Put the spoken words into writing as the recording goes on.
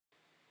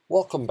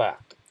Welcome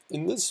back.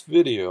 In this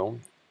video,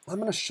 I'm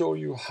going to show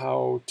you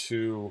how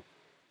to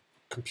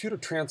compute a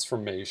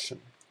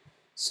transformation.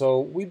 So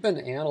we've been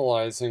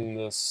analyzing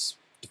this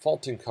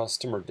defaulting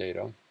customer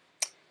data,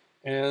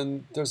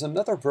 and there's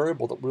another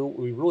variable that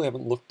we really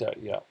haven't looked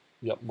at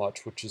yet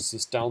much, which is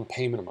this down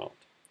payment amount.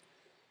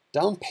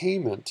 Down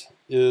payment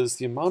is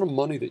the amount of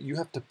money that you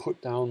have to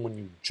put down when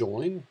you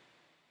join.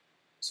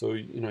 So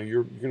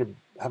you're going to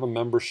have a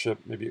membership,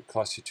 maybe it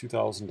costs you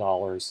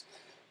 $2,000.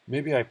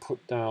 Maybe I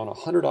put down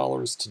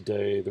 $100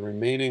 today. The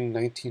remaining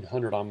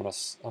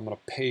 $1,900 I'm gonna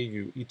pay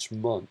you each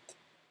month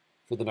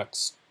for the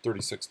next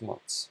 36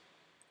 months.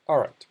 All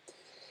right.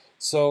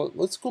 So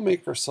let's go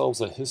make ourselves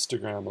a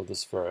histogram of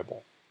this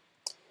variable.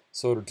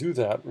 So to do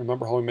that,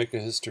 remember how we make a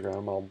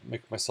histogram? I'll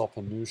make myself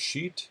a new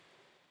sheet.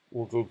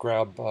 We'll go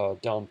grab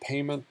down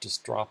payment,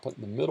 just drop it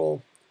in the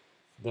middle.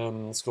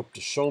 Then let's go up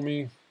to show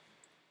me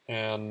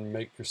and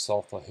make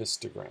yourself a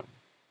histogram.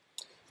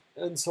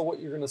 And so what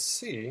you're gonna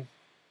see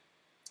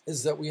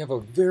is that we have a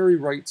very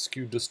right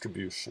skewed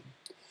distribution.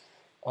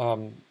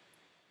 You're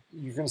going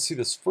to see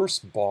this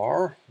first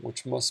bar,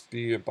 which must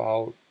be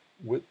about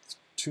width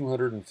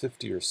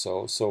 250 or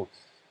so. So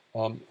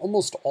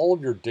almost all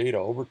of your data,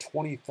 over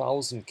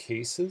 20,000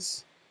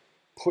 cases,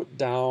 put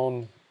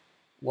down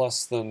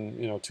less than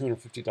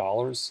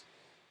 $250,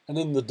 and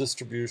then the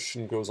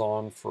distribution goes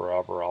on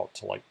forever out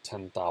to like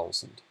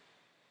 10,000.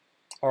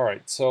 All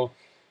right, so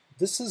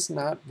this is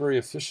not very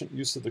efficient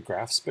use of the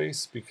graph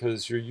space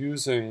because you're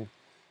using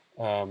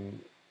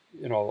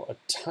a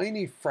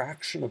tiny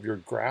fraction of your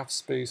graph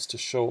space to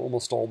show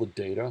almost all the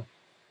data,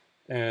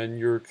 and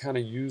you're kind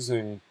of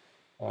using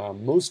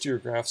most of your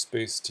graph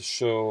space to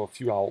show a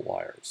few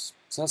outliers.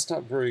 So that's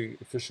not very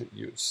efficient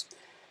use.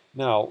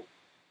 Now,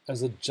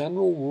 as a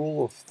general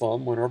rule of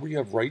thumb, whenever you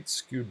have right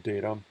skewed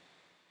data,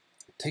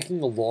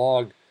 taking the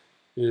log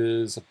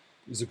is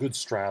a good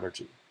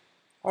strategy.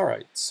 All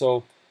right,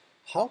 so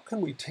how can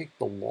we take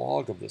the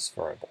log of this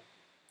variable?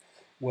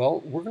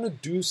 Well, we're going to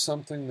do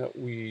something that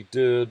we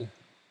did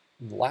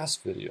in the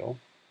last video.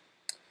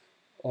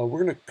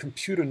 We're going to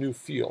compute a new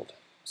field.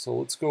 So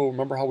let's go,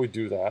 remember how we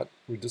do that.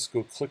 We just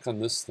go click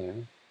on this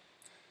thing,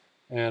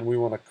 and we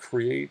want to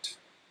create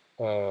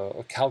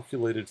a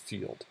calculated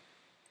field.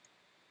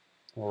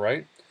 All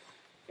right,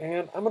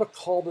 and I'm going to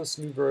call this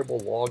new variable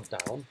log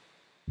down.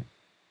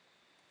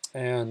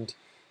 And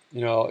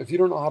if you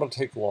don't know how to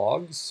take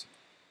logs,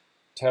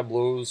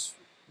 Tableau's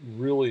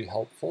really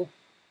helpful.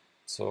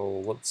 So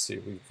let's see,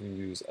 we can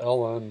use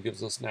ln,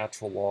 gives us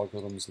natural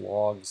logarithms,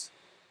 logs.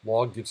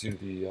 Log gives you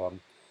the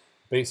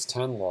base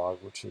 10 log,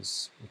 which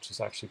is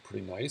actually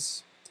pretty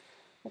nice.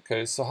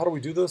 Okay, so how do we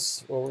do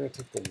this? Well, we're going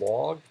to take the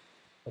log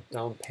of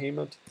down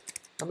payment.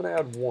 I'm going to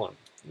add 1.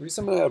 The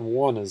reason I'm going to add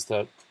 1 is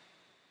that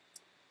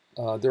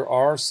there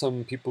are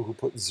some people who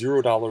put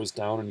 $0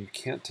 down, and you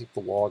can't take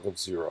the log of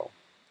 0.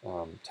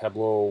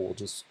 Tableau will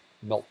just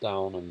melt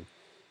down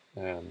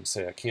and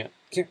say, I can't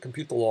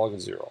compute the log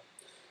of 0.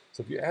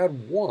 So if you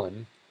add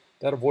 1,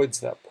 that avoids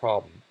that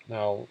problem.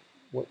 Now,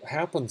 what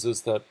happens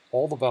is that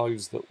all the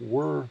values that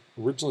were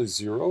originally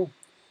 0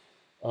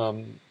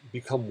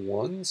 become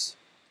 1s.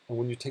 And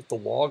when you take the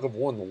log of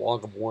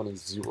 1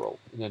 is 0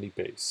 in any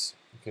base.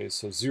 Okay,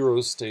 so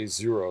zeros stay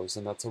zeros,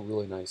 and that's a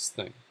really nice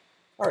thing.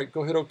 All right,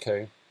 go hit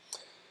OK.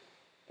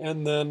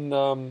 And then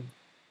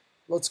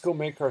let's go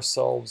make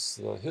ourselves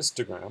the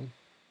histogram.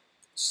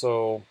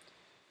 So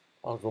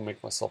I'll go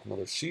make myself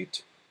another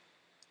sheet.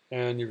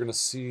 And you're going to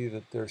see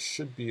that there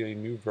should be a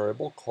new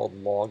variable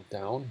called log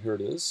down. Here it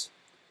is.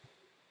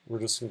 We're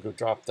just going to go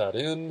drop that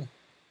in,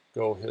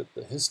 go hit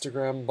the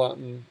histogram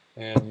button,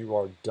 and you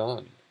are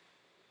done.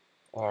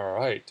 All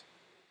right.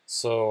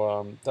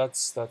 So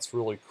that's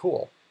really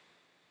cool.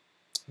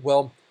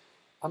 Well,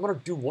 I'm going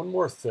to do one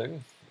more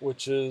thing,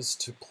 which is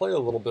to play a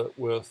little bit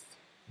with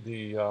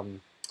the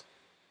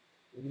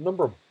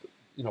number of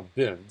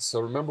bins.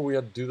 So remember we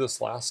had to do this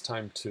last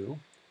time too.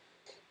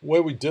 The way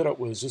we did it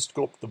was just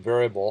go up the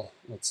variable.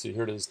 Let's see,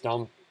 here it is,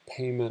 down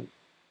payment.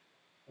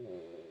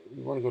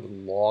 We want to go to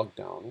log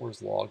down.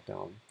 Where's log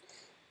down?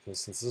 Okay,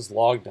 since this is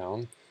log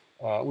down,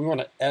 we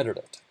want to edit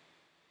it.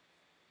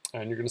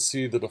 And you're going to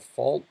see the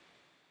default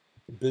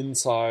bin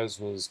size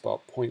was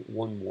about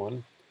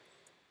 0.11.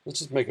 Let's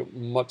just make it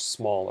much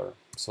smaller.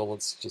 So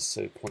let's just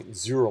say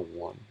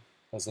 0.01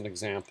 as an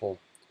example.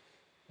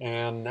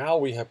 And now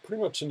we have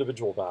pretty much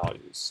individual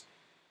values.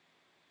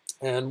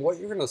 And what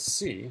you're going to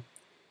see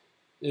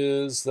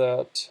is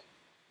that,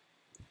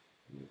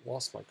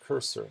 lost my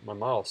cursor, my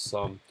mouse.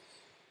 You're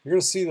going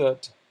to see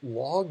that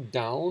log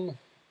down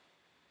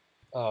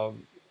of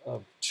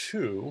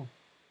 2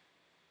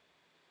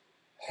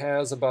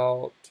 has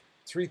about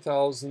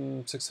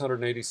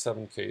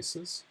 3,687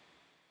 cases.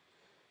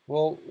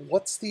 Well,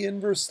 what's the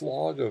inverse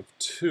log of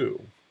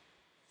 2?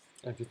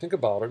 And if you think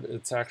about it,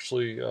 it's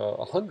actually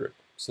 100.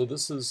 So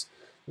this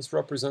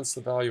represents the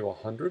value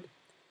 100.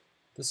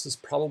 This is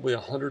probably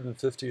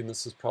 150, and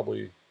this is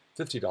probably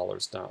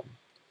 $50 down.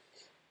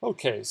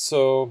 Okay,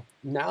 so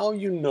now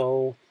you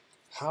know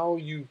how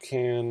you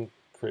can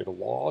create a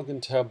log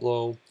in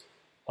Tableau,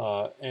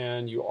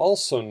 And you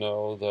also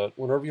know that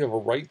whenever you have a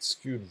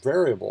right-skewed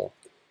variable,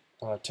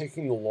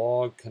 taking the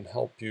log can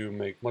help you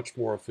make much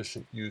more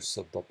efficient use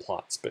of the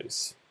plot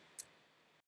space.